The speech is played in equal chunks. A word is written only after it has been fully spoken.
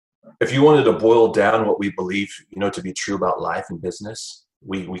If you wanted to boil down what we believe, to be true about life and business,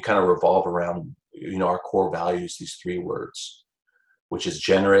 we kind of revolve around, our core values, these three words, which is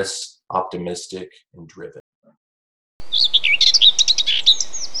generous, optimistic, and driven.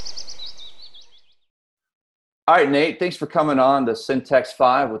 All right, Nate, thanks for coming on to Syntex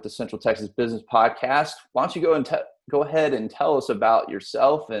 5 with the Central Texas Business Podcast. Why don't you go ahead and tell us about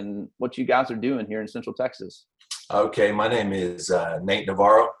yourself and what you guys are doing here in Central Texas? Okay, my name is Nate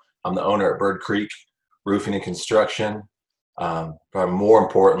Navarro. I'm the owner at Bird Creek Roofing and Construction. But more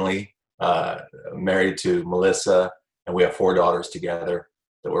importantly, married to Melissa, and we have 4 daughters together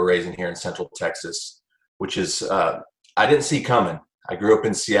that we're raising here in Central Texas, which is, I didn't see coming. I grew up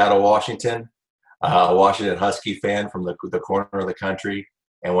in Seattle, Washington, a Washington Husky fan from the corner of the country.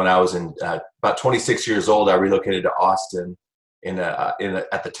 And when I was about 26 years old, I relocated to Austin.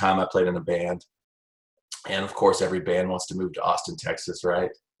 At the time, I played in a band. And of course, every band wants to move to Austin, Texas,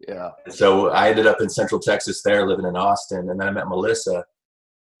 right? Yeah. So I ended up in Central Texas there, living in Austin. And then I met Melissa,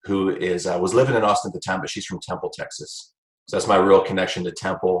 who was living in Austin at the time, but she's from Temple, Texas. So that's my real connection to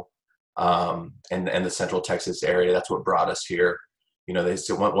Temple and the Central Texas area. That's what brought us here. They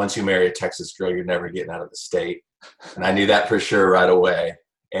said once you marry a Texas girl, you're never getting out of the state. And I knew that for sure right away.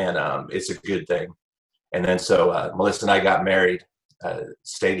 And it's a good thing. And then so Melissa and I got married,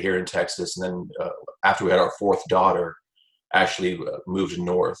 stayed here in Texas. And then after we had our 4th daughter, actually moved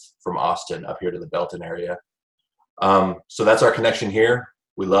north from Austin up here to the Belton area. So that's our connection here.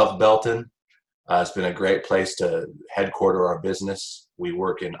 We love Belton. It's been a great place to headquarter our business. We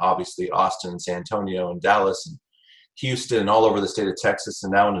work in obviously Austin, San Antonio, and Dallas, and Houston, and all over the state of Texas,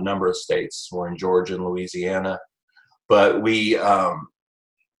 and now in a number of states. We're in Georgia and Louisiana. But we've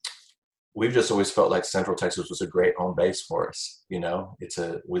just always felt like Central Texas was a great home base for us.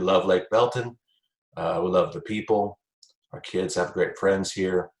 We love Lake Belton. We love the people. Our kids have great friends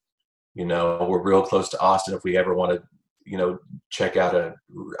here. We're real close to Austin if we ever want to, check out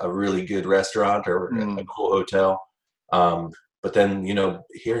a really good restaurant or a cool hotel. But then,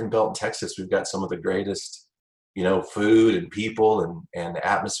 here in Belton, Texas, we've got some of the greatest, food and people and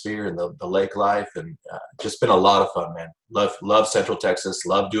atmosphere and the lake life, and just been a lot of fun, man. Love Central Texas,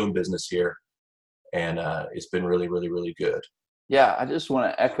 love doing business here. And it's been really, really, really good. Yeah, I just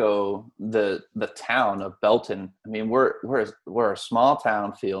want to echo the town of Belton. I mean, we're a small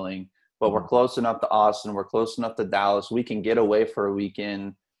town feeling, but we're close enough to Austin. We're close enough to Dallas. We can get away for a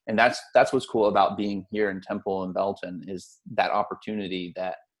weekend, and that's what's cool about being here in Temple and Belton is that opportunity.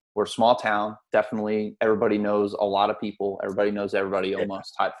 That we're a small town. Definitely, everybody knows a lot of people. Everybody knows everybody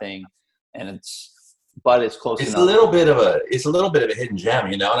almost type thing, and it's close enough. It's a little bit of a hidden gem,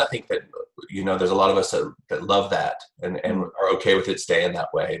 and I think that. There's a lot of us that love that and are okay with it staying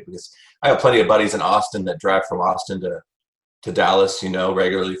that way, because I have plenty of buddies in Austin that drive from Austin to Dallas,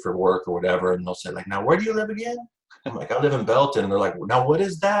 regularly for work or whatever. And they'll say like, now, where do you live again? I'm like, I live in Belton. And they're like, now what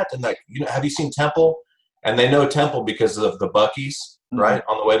is that? And like, have you seen Temple? And they know Temple because of the Buc-ee's, right?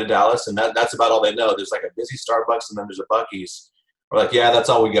 On the way to Dallas. And that's about all they know. There's like a busy Starbucks and then there's a Buc-ee's. We're like, yeah, that's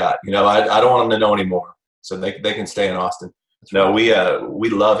all we got. I don't want them to know anymore. So they can stay in Austin. No, we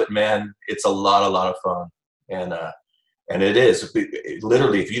love it, man. It's a lot of fun, and it is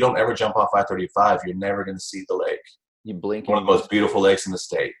literally. If you don't ever jump off I-35, you're never going to see the lake. You blink. One of the most beautiful lakes in the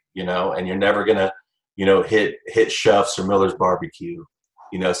state, and you're never gonna, hit Schuff's or Miller's barbecue.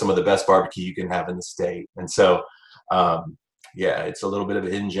 Some of the best barbecue you can have in the state. And so, it's a little bit of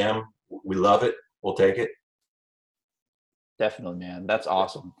a hidden gem. We love it. We'll take it. Definitely, man. That's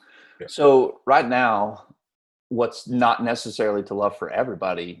awesome. Yeah. So right now, what's not necessarily to love for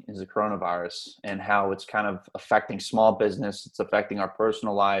everybody is the coronavirus and how it's kind of affecting small business. It's affecting our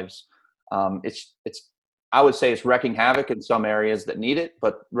personal lives. I would say it's wrecking havoc in some areas that need it,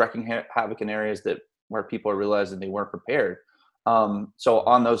 but wrecking havoc in areas where people are realizing they weren't prepared. So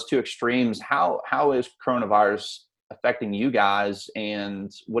on those two extremes, how is coronavirus affecting you guys, and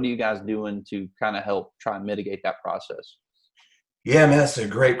what are you guys doing to kind of help try and mitigate that process? Yeah, man, that's a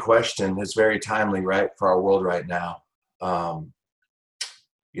great question. It's very timely, right, for our world right now.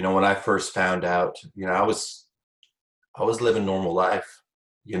 When I first found out, I was living normal life.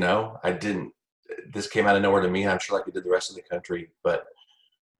 This came out of nowhere to me. I'm sure like it did the rest of the country. But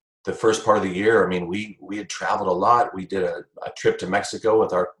the first part of the year, I mean, we had traveled a lot. We did a trip to Mexico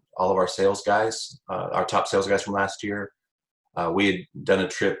with all of our sales guys, our top sales guys from last year. We had done a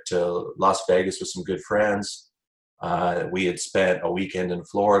trip to Las Vegas with some good friends. We had spent a weekend in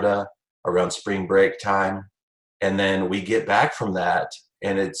Florida around spring break time. And then we get back from that,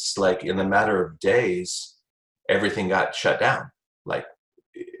 and it's like in a matter of days, everything got shut down. Like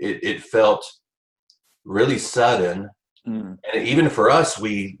it felt really sudden Mm. And even for us,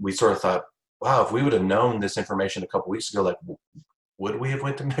 we sort of thought, wow, if we would have known this information a couple weeks ago, like, would we have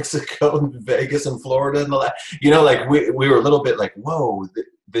went to Mexico and Vegas and Florida and all that? Like we were a little bit like, whoa,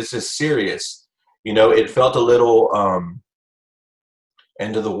 this is serious. It felt a little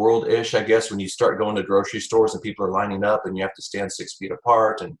end of the world ish, I guess, when you start going to grocery stores and people are lining up and you have to stand 6 feet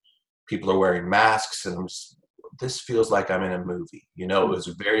apart and people are wearing masks. And this feels like I'm in a movie. It was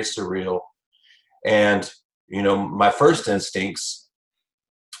very surreal. And, my first instincts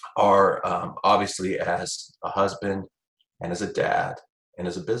are obviously as a husband and as a dad and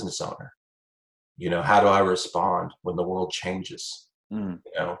as a business owner. How do I respond when the world changes? Mm.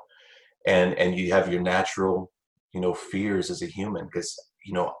 And you have your natural, fears as a human, because,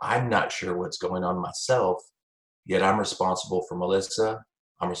 I'm not sure what's going on myself, yet I'm responsible for Melissa.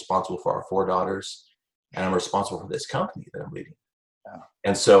 I'm responsible for our 4 daughters, and I'm responsible for this company that I'm leading. Yeah.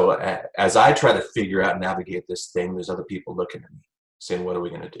 And so as I try to figure out and navigate this thing, there's other people looking at me saying, what are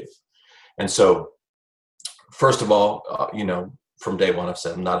we going to do? And so, first of all, from day one, I've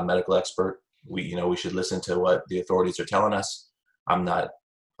said I'm not a medical expert. We should listen to what the authorities are telling us. I'm not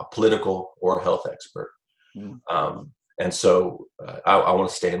a political or a health expert. Mm. And so I want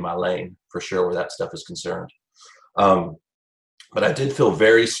to stay in my lane for sure where that stuff is concerned. But I did feel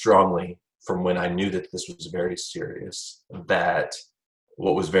very strongly from when I knew that this was very serious, that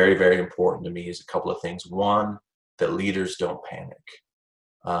what was very, very important to me is a couple of things. One, that leaders don't panic.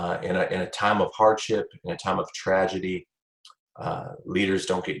 In a time of hardship, in a time of tragedy, leaders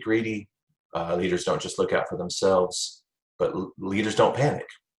don't get greedy. Leaders don't just look out for themselves, but leaders don't panic.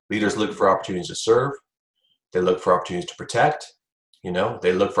 Leaders look for opportunities to serve. They look for opportunities to protect. They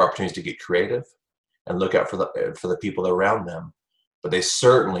look for opportunities to get creative and look out for the people around them. But they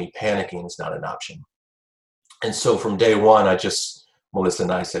certainly, panicking is not an option. And so from day one, Melissa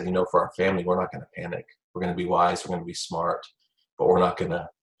and I said, for our family, we're not going to panic. We're going to be wise. We're going to be smart, but we're not going to,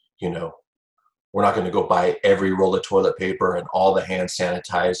 we're not going to go buy every roll of toilet paper and all the hand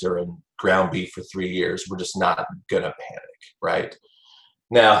sanitizer and ground beef for 3 years. We're just not going to panic, right?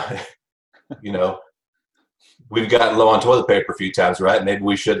 Now, we've gotten low on toilet paper a few times, right? Maybe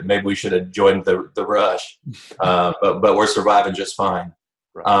we should have joined the rush, but we're surviving just fine.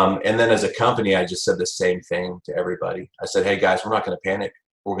 Right. And then as a company, I just said the same thing to everybody. I said, hey guys, we're not going to panic.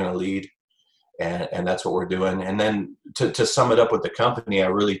 We're going to lead. And that's what we're doing. And then to sum it up with the company, I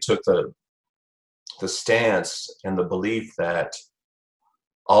really took the stance and the belief that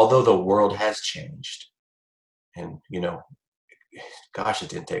although the world has changed, and gosh, it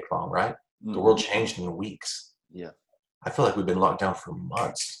didn't take long, right? Mm-hmm. The world changed in weeks. Yeah. I feel like we've been locked down for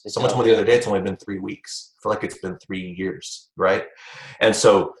months. Someone told me the other day it's only been 3 weeks. I feel like it's been 3 years, right? And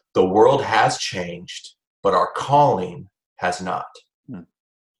so the world has changed, but our calling has not.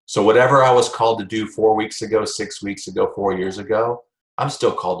 So whatever I was called to do 4 weeks ago, 6 weeks ago, 4 years ago, I'm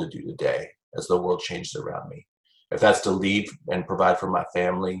still called to do today as the world changes around me. If that's to lead and provide for my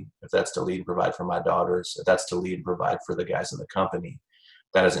family, if that's to lead and provide for my daughters, if that's to lead and provide for the guys in the company,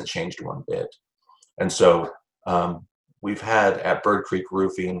 that hasn't changed one bit. And so we've had at Bird Creek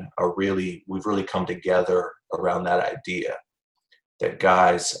Roofing we've really come together around that idea that,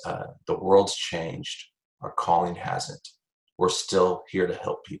 guys, the world's changed, our calling hasn't. We're still here to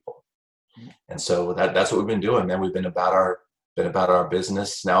help people. And so that's what we've been doing, man. We've been about our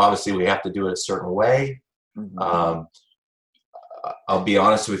business. Now, obviously, we have to do it a certain way. Mm-hmm. I'll be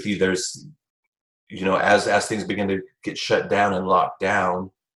honest with you. There's, as things begin to get shut down and locked down,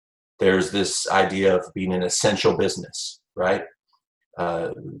 there's this idea of being an essential business, right?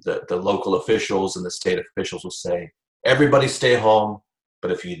 The local officials and the state officials will say, everybody stay home, but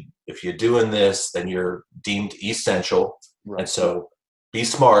if you're doing this, then you're deemed essential. Right. And so be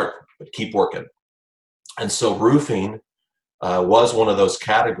smart, but keep working. And so roofing was one of those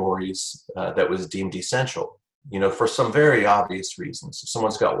categories that was deemed essential, for some very obvious reasons. If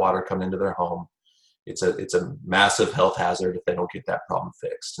someone's got water coming into their home, it's a massive health hazard if they don't get that problem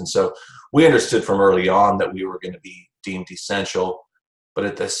fixed. And so we understood from early on that we were going to be deemed essential, but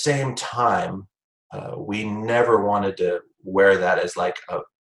at the same time, we never wanted to wear that as like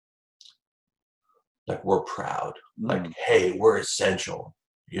we're proud, like, hey, we're essential,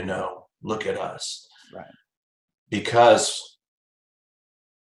 look at us. Right. Because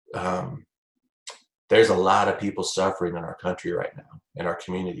there's a lot of people suffering in our country right now, in our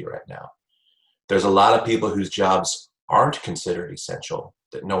community right now. There's a lot of people whose jobs aren't considered essential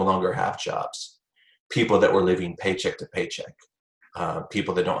that no longer have jobs. People that were living paycheck to paycheck.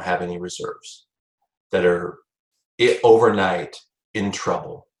 People that don't have any reserves. That are overnight in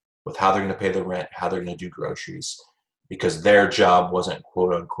trouble with how they're going to pay the rent, how they're going to do groceries, because their job wasn't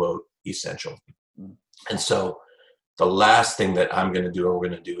quote unquote essential. And so the last thing that I'm going to do or we're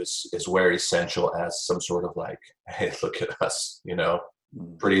going to do is wear essential as some sort of like, hey, look at us,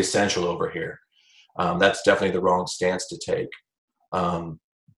 pretty essential over here. That's definitely the wrong stance to take.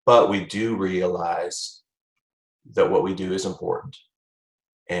 But we do realize that what we do is important.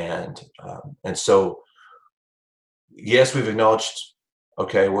 And so, yes, we've acknowledged,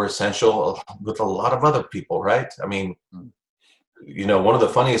 okay, we're essential with a lot of other people, right? I mean, one of the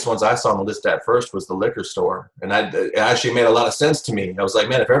funniest ones I saw on the list at first was the liquor store. And it actually made a lot of sense to me. I was like,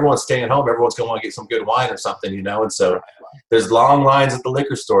 man, if everyone's staying home, everyone's going to want to get some good wine or something, And so there's long lines at the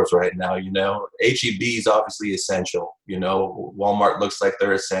liquor stores right now, H-E-B is obviously essential. Walmart looks like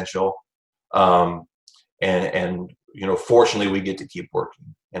they're essential. And fortunately, we get to keep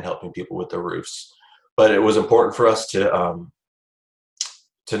working and helping people with their roofs. But it was important for us to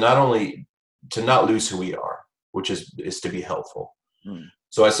not lose who we are, which is to be helpful.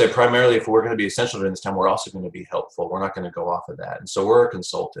 So I say primarily, if we're going to be essential during this time, we're also going to be helpful. We're not going to go off of that. And so we're a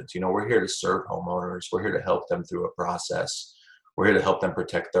consultant. We're here to serve homeowners. We're here to help them through a process. We're here to help them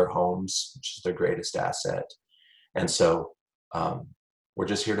protect their homes, which is their greatest asset. And so we're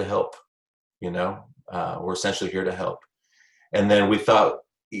just here to help. We're essentially here to help. And then we thought,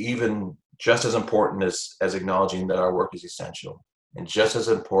 even just as important as acknowledging that our work is essential, and just as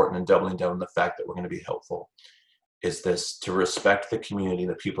important and doubling down on the fact that we're going to be helpful, is this: to respect the community,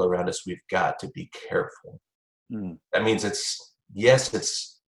 the people around us. We've got to be careful. That means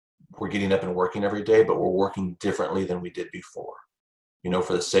we're getting up and working every day, but we're working differently than we did before,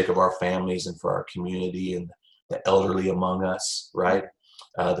 for the sake of our families and for our community and the elderly among us, right?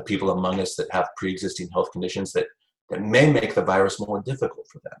 The people among us that have pre-existing health conditions that may make the virus more difficult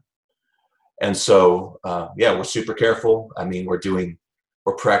for them. And so, we're super careful. I mean, we're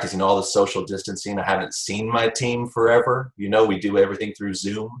practicing all the social distancing. I haven't seen my team forever. We do everything through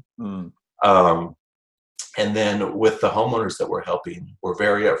Zoom. And then with the homeowners that we're helping, we're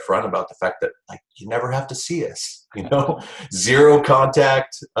very upfront about the fact that, like, you never have to see us, zero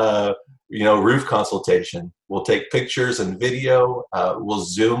contact, roof consultation. We'll take pictures and video. We'll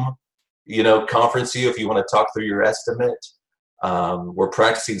Zoom, conference you if you want to talk through your estimate. We're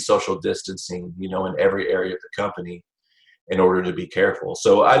practicing social distancing, in every area of the company in order to be careful.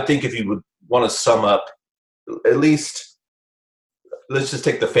 So I think if you would want to sum up, at least, let's just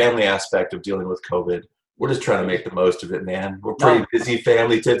take the family aspect of dealing with COVID. We're just trying to make the most of it, man. We're pretty busy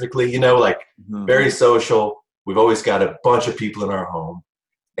family typically, very social. We've always got a bunch of people in our home.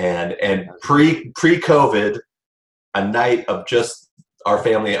 And pre-COVID, a night of just our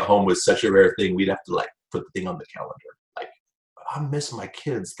family at home was such a rare thing. We'd have to put the thing on the calendar. I miss my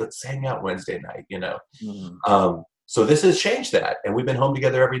kids. Let's hang out Wednesday night, So this has changed that. And we've been home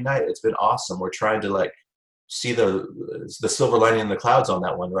together every night. It's been awesome. We're trying to see the silver lining in the clouds on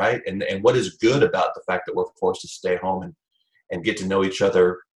that one, right? And what is good about the fact that we're forced to stay home and get to know each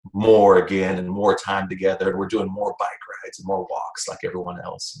other more again and more time together. And we're doing more bike rides and more walks like everyone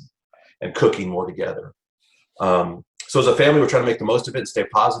else and cooking more together. So as a family, we're trying to make the most of it and stay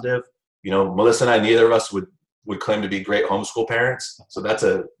positive. Melissa and I, neither of us would claim to be great homeschool parents. So that's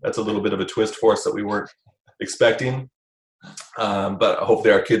a little bit of a twist for us that we weren't expecting. But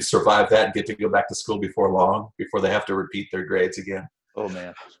hopefully our kids survive that and get to go back to school before long, before they have to repeat their grades again. Oh,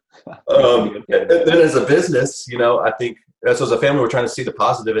 man. And then as a business, I think as a family, we're trying to see the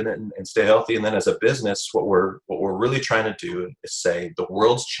positive in it and stay healthy. And then as a business, what we're really trying to do is say the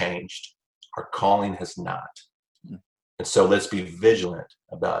world's changed. Our calling has not. And so let's be vigilant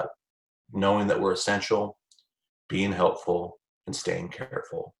about knowing that we're essential, being helpful, and staying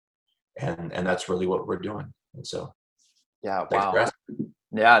careful. And that's really what we're doing. And so, yeah, wow.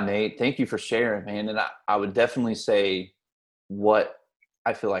 Yeah, Nate, thank you for sharing, man. And I would definitely say what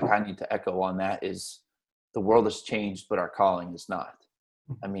I feel like I need to echo on that is the world has changed, but our calling is not.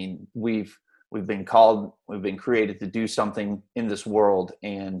 I mean, we've been called, we've been created to do something in this world.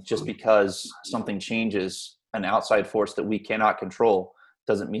 And just because something changes, an outside force that we cannot control,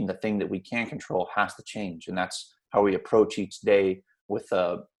 doesn't mean the thing that we can control has to change. And that's how we approach each day with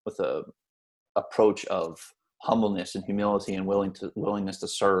a approach of humbleness and humility and willingness to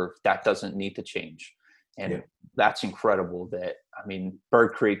serve. That doesn't need to change. And that's incredible that, I mean,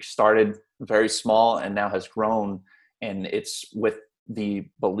 Bird Creek started very small and now has grown, and it's with the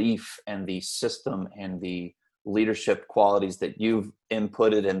belief and the system and the leadership qualities that you've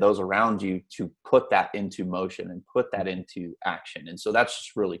inputted and those around you to put that into motion and put that into action. And so that's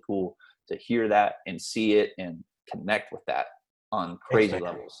just really cool to hear that and see it and connect with that on crazy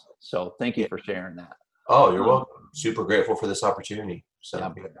levels. So thank you for sharing that. Oh, you're welcome. Super grateful for this opportunity.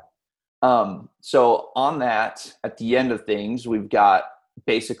 So, so on that, at the end of things, we've got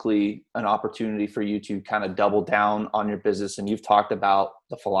basically an opportunity for you to kind of double down on your business. And you've talked about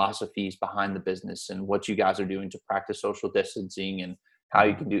the philosophies behind the business and what you guys are doing to practice social distancing and how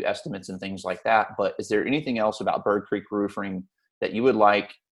you can do estimates and things like that. But is there anything else about Bird Creek Roofing that you would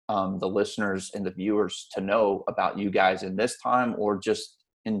like the listeners and the viewers to know about you guys in this time, or just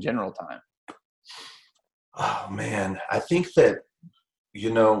in general time? Oh man, I think that,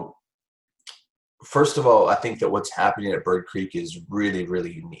 first of all, I think that what's happening at Bird Creek is really,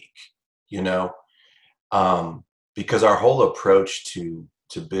 really unique, you know, because our whole approach to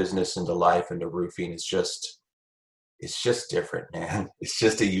business and to life and to roofing is it's just different, man. It's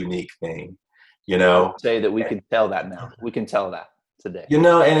just a unique thing, you know. Say that we can tell that now. We can tell that today.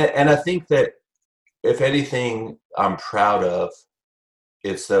 And I think that if anything I'm proud of,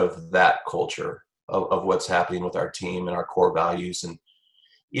 it's of that culture of what's happening with our team and our core values, and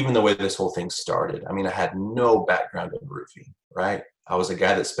even the way this whole thing started. I mean, I had no background in roofing, right? I was a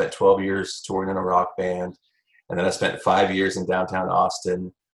guy that spent 12 years touring in a rock band, and then I spent 5 years in downtown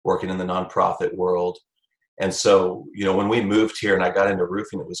Austin working in the nonprofit world. And so, when we moved here and I got into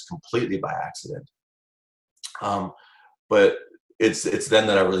roofing, it was completely by accident. But it's then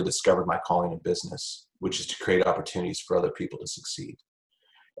that I really discovered my calling in business, which is to create opportunities for other people to succeed.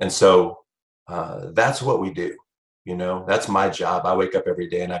 And so that's what we do. That's my job. I wake up every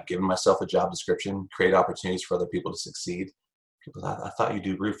day and I've given myself a job description, create opportunities for other people to succeed. People, I thought you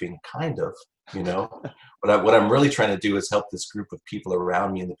do roofing, kind of, what I'm really trying to do is help this group of people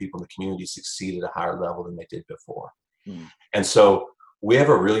around me and the people in the community succeed at a higher level than they did before. And so we have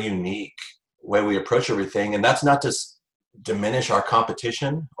a really unique way we approach everything. And that's not to diminish our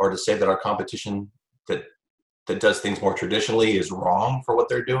competition or to say that our competition that does things more traditionally is wrong for what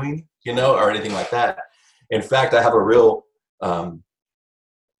they're doing, or anything like that. In fact, I have a real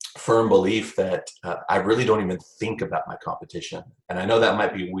firm belief that I really don't even think about my competition. And I know that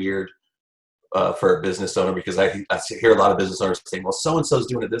might be weird for a business owner, because I hear a lot of business owners saying, well, so-and-so's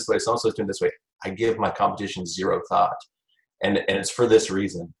doing it this way, so-and-so's doing it this way. I give my competition zero thought. And it's for this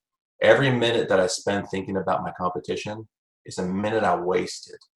reason. Every minute that I spend thinking about my competition is a minute I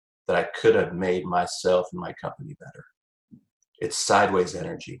wasted that I could have made myself and my company better. It's sideways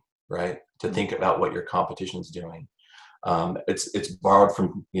energy, right? To think about what your competition's doing. It's borrowed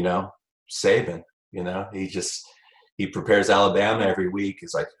from, Saban, he prepares Alabama every week.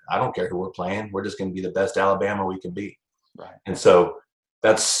 It's like, I don't care who we're playing. We're just going to be the best Alabama we can be. Right. And so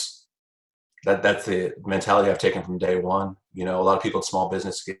that's the mentality I've taken from day one. A lot of people in small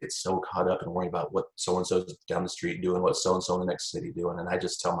business get so caught up and worry about what so-and-so down the street doing, what so-and-so in the next city doing. And I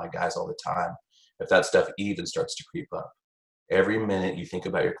just tell my guys all the time, if that stuff even starts to creep up, every minute you think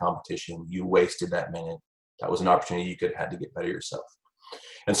about your competition, you wasted that minute. That was an opportunity you could have had to get better yourself.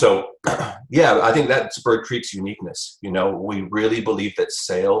 And so, yeah, I think that's Bird Creek's uniqueness. We really believe that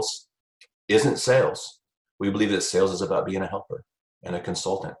sales isn't sales. We believe that sales is about being a helper and a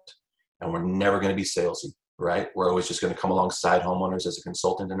consultant. And we're never going to be salesy, right? We're always just going to come alongside homeowners as a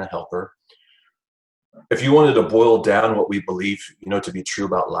consultant and a helper. If you wanted to boil down what we believe, to be true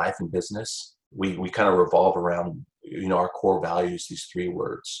about life and business, we kind of revolve around, our core values, these 3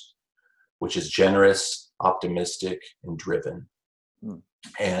 words, which is generous, optimistic, and driven.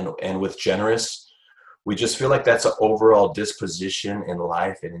 And with generous, we just feel like that's an overall disposition in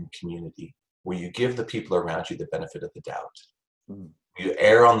life and in community, where you give the people around you the benefit of the doubt. You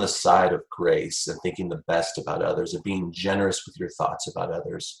err on the side of grace and thinking the best about others, and being generous with your thoughts about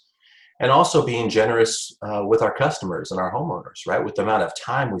others, and also being generous with our customers and our homeowners, right? With the amount of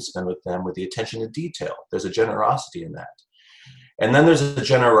time we spend with them, with the attention to detail. There's a generosity in that. And then there's a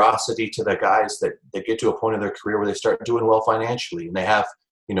generosity to the guys that get to a point in their career where they start doing well financially, and they have,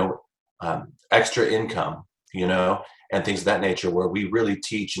 extra income, and things of that nature, where we really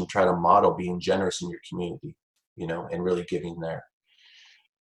teach and try to model being generous in your community, and really giving there.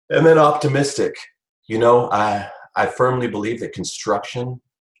 And then optimistic, I firmly believe that construction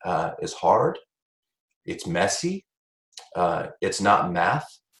is hard. It's messy. It's not math.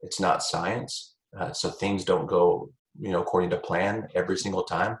 It's not science. So things don't go according to plan every single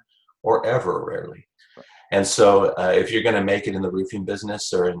time, or ever, rarely. And so if you're going to make it in the roofing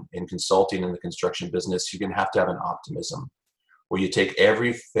business or in consulting in the construction business, you're going to have an optimism where you take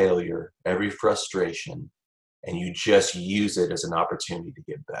every failure, every frustration, and you just use it as an opportunity to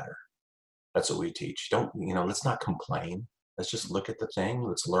get better. That's what we teach. Let's not complain. Let's just look at the thing.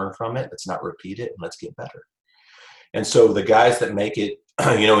 Let's learn from it. Let's not repeat it, and let's get better. And so the guys that make it,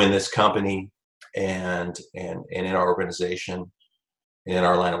 in this company, and in our organization and in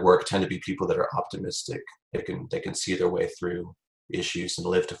our line of work, tend to be people that are optimistic. They can see their way through issues and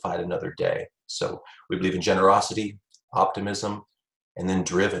live to fight another day. So we believe in generosity, optimism, and then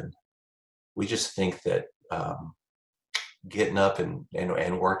driven. We just think that getting up and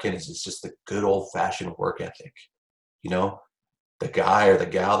working is just the good old fashioned work ethic. You know, the guy or the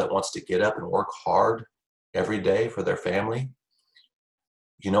gal that wants to get up and work hard every day for their family,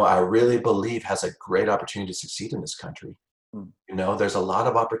 you know, I really believe has a great opportunity to succeed in this country. You know, there's a lot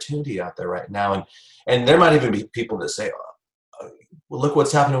of opportunity out there right now. And there might even be people that say, well, look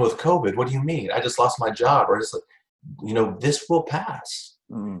what's happening with COVID. What do you mean? I just lost my job. Or just, you know, this will pass.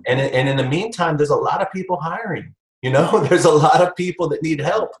 And in the meantime, there's a lot of people hiring. You know, there's a lot of people that need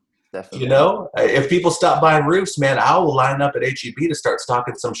help. Definitely. You know, if people stop buying roofs, man, I will line up at HEB to start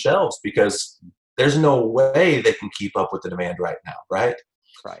stocking some shelves, because there's no way they can keep up with the demand right now, right?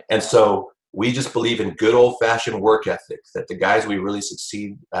 Right. And so we just believe in good old-fashioned work ethic, that the guys we really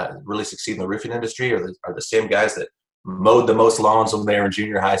succeed in the roofing industry are the same guys that mowed the most lawns when they were in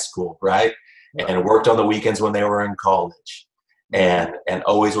junior high school, right? And worked on the weekends when they were in college, and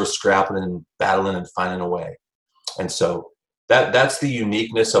always were scrapping and battling and finding a way. And so that's the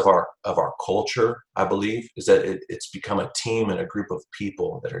uniqueness of our culture, I believe, is that it's become a team and a group of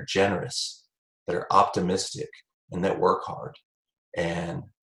people that are generous, that are optimistic, and that work hard. And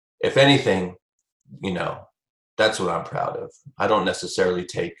if anything, you know, that's what I'm proud of. I don't necessarily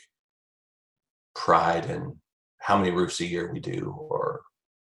take pride in how many roofs a year we do, or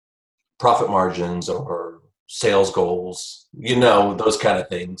profit margins, or sales goals, you know, those kind of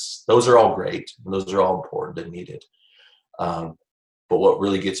things. Those are all great. Those are all important and needed. But what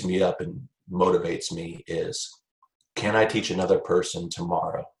really gets me up and motivates me is, can I teach another person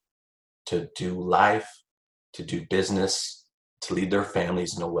tomorrow to do life, to do business, to lead their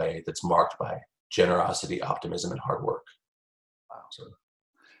families in a way that's marked by generosity, optimism, and hard work? Wow. So,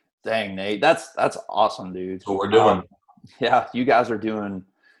 dang, Nate, that's awesome, dude. That's what we're doing. Yeah, you guys are doing,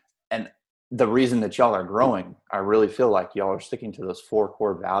 and the reason that y'all are growing, I really feel like y'all are sticking to those 4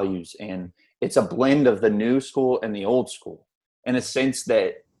 core values, and it's a blend of the new school and the old school, in a sense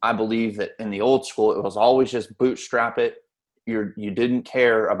that I believe that in the old school, it was always just bootstrap it. You didn't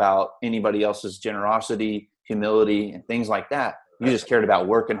care about anybody else's generosity, humility, and things like that. You just cared about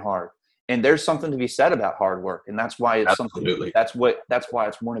working hard. And there's something to be said about hard work. And that's why it's Absolutely. something, that's why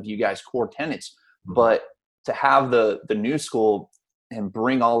it's one of you guys' core tenets. But to have the new school and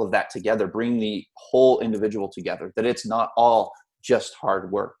bring all of that together, bring the whole individual together, that it's not all just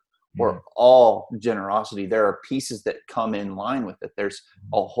hard work or all generosity. There are pieces that come in line with it. There's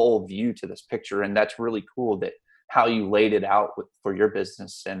a whole view to this picture. And that's really cool, that how you laid it out for your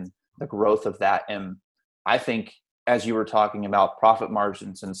business and the growth of that. And I think, as you were talking about profit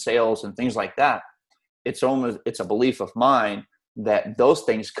margins and sales and things like that, it's a belief of mine that those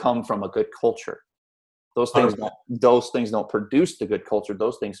things come from a good culture. Those things don't produce the good culture.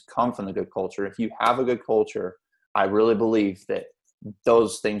 Those things come from the good culture. If you have a good culture, I really believe that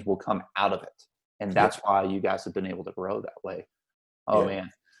those things will come out of it. And that's why you guys have been able to grow that way. Oh,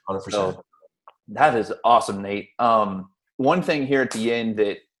 man. 100%. So that is awesome, Nate. One thing here at the end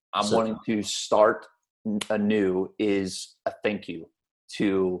that I'm wanting to start anew is a thank you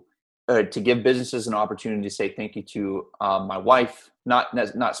to give businesses an opportunity to say thank you to my wife,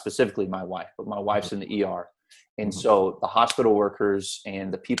 not specifically my wife, but my wife's in the ER. And so the hospital workers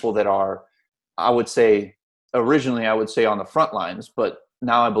and the people that are, originally I would say on the front lines, but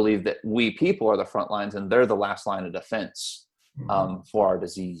now I believe that we people are the front lines, and they're the last line of defense for our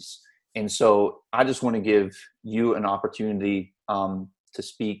disease. And so I just want to give you an opportunity to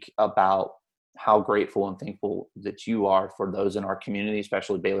speak about how grateful and thankful that you are for those in our community,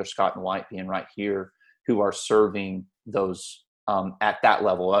 especially Baylor Scott and White being right here, who are serving those at that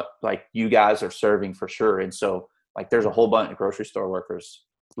level. Like you guys are serving for sure. And so like there's a whole bunch of grocery store workers,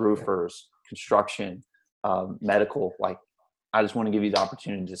 roofers, construction, medical. Like I just want to give you the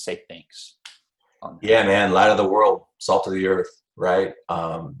opportunity to say thanks. Yeah, man, light of the world, salt of the earth, right?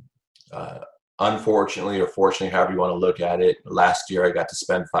 Unfortunately or fortunately, however you want to look at it, last year I got to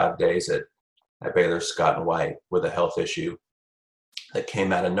spend 5 days at Baylor Scott and White with a health issue that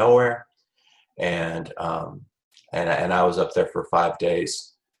came out of nowhere. And I was up there for 5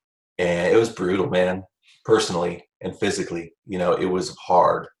 days, and it was brutal, man, personally and physically. You know, it was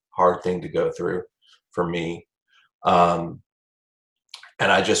hard thing to go through for me. And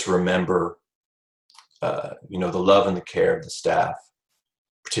I just remember, you know, the love and the care of the staff,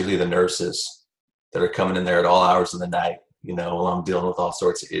 particularly the nurses that are coming in there at all hours of the night, you know, while I'm dealing with all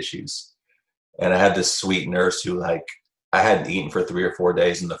sorts of issues. And I had this sweet nurse who, like, I hadn't eaten for 3 or 4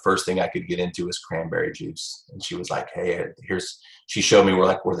 days, and the first thing I could get into was cranberry juice. And she was like, hey, she showed me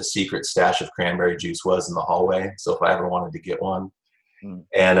where the secret stash of cranberry juice was in the hallway. So if I ever wanted to get one.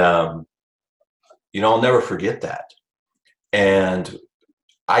 And, you know, I'll never forget that. And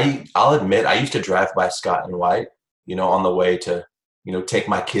I'll admit, I used to drive by Scott and White, on the way to, take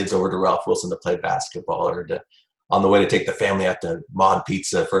my kids over to Ralph Wilson to play basketball, or on the way to take the family out to Mod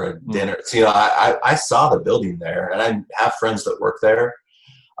Pizza for a dinner. So, I saw the building there, and I have friends that work there.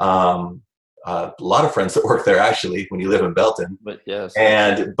 A lot of friends that work there, actually, when you live in Belton. But yes.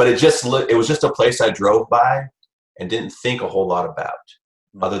 But it was just a place I drove by and didn't think a whole lot about,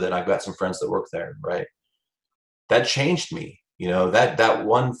 other than I've got some friends that work there, right? That changed me. That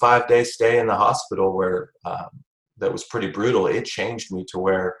 1 5-day stay in the hospital where that was pretty brutal. It changed me to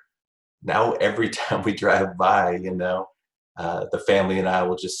where now every time we drive by, the family and I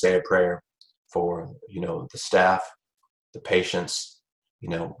will just say a prayer for, the staff, the patients.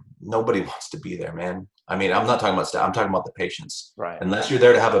 Nobody wants to be there, man. I mean, I'm not talking about staff. I'm talking about the patients. Right. Unless you're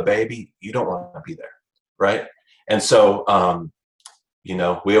there to have a baby, you don't want to be there, right? And so,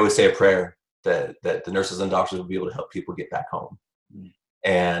 we always say a prayer that the nurses and doctors will be able to help people get back home.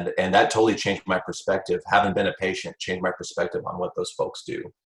 And that totally changed my perspective. Having been a patient changed my perspective on what those folks do.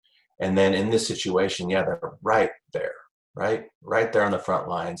 And then in this situation, they're right there, right there on the front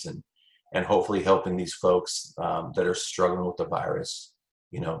lines, and hopefully helping these folks that are struggling with the virus,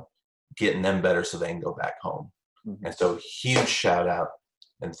 getting them better so they can go back home. And so huge shout out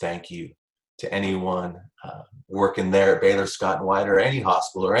and thank you to anyone working there at Baylor Scott and White, or any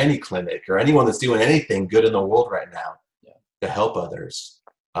hospital or any clinic, or anyone that's doing anything good in the world right now to help others.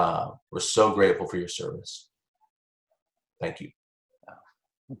 We're so grateful for your service. Thank you.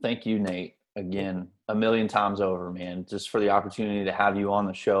 Thank you, Nate, again, a million times over, man, just for the opportunity to have you on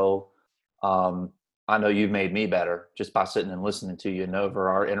the show. I know you've made me better just by sitting and listening to you, and over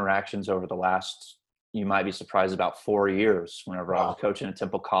our interactions over the last, you might be surprised, about 4 years, whenever I was coaching at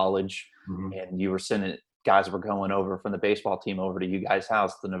Temple College, and you were sending guys were going over from the baseball team over to you guys'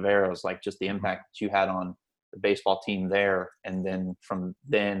 house, the Navarros, like just the impact that you had on the baseball team there. And then from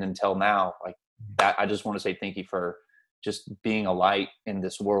then until now, like that, I just want to say thank you for just being a light in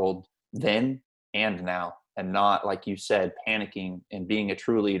this world then and now, and not, like you said, panicking, and being a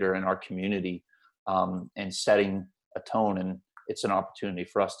true leader in our community, and setting a tone. And it's an opportunity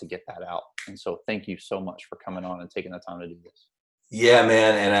for us to get that out. And so thank you so much for coming on and taking the time to do this. Yeah,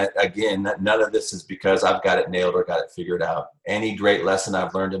 man. And again, none of this is because I've got it nailed or got it figured out. Any great lesson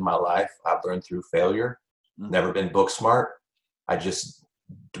I've learned in my life, I've learned through failure. Never been book smart. I just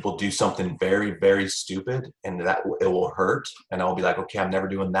will do something very, very stupid, and that it will hurt. And I'll be like, okay, I'm never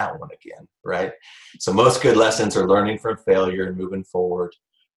doing that one again. Right. So most good lessons are learning from failure and moving forward.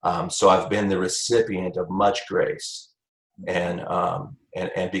 So I've been the recipient of much grace. And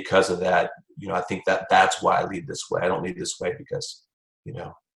because of that, I think that's why I lead this way. I don't lead this way because,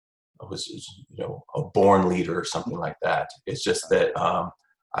 I was, a born leader or something like that. It's just that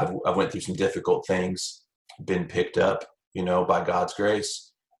I went through some difficult things, been picked up, by God's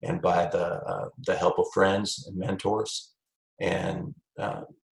grace and by the help of friends and mentors, and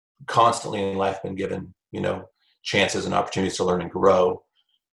constantly in life been given, chances and opportunities to learn and grow.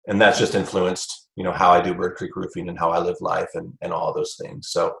 And that's just influenced, how I do Bird Creek Roofing and how I live life and all those things.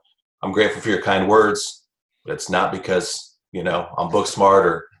 So I'm grateful for your kind words, but it's not because, I'm book smart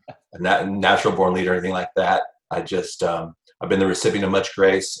or a natural born leader or anything like that. I just, I've been the recipient of much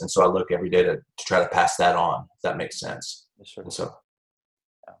grace. And so I look every day to try to pass that on, if that makes sense. Sure. And so,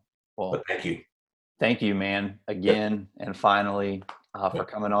 well, but thank you. Thank you, man, again. And finally, for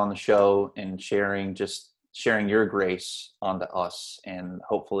coming on the show and sharing your grace onto us. And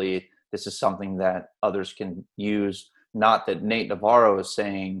hopefully this is something that others can use. Not that Nate Navarro is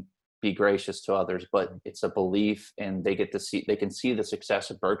saying be gracious to others, but it's a belief, and they can see the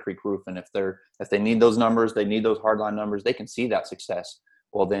success of Bird Creek Roofing. If they need those numbers, they need those hardline numbers, they can see that success.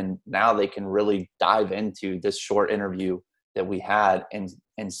 Well, then now they can really dive into this short interview that we had and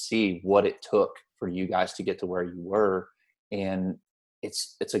see what it took for you guys to get to where you were. And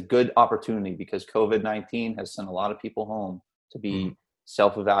it's a good opportunity, because COVID-19 has sent a lot of people home to be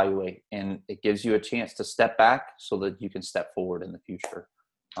self-evaluate, and it gives you a chance to step back so that you can step forward in the future.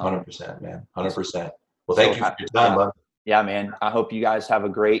 100%, man. 100%. Well, thank you for your time, bud. Yeah, man. I hope you guys have a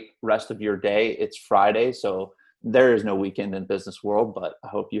great rest of your day. It's Friday, so there is no weekend in business world, but I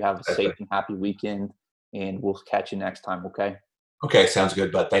hope you have a safe and happy weekend, and we'll catch you next time. Okay. Okay. Sounds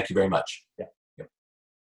good, bud. Thank you very much. Yeah.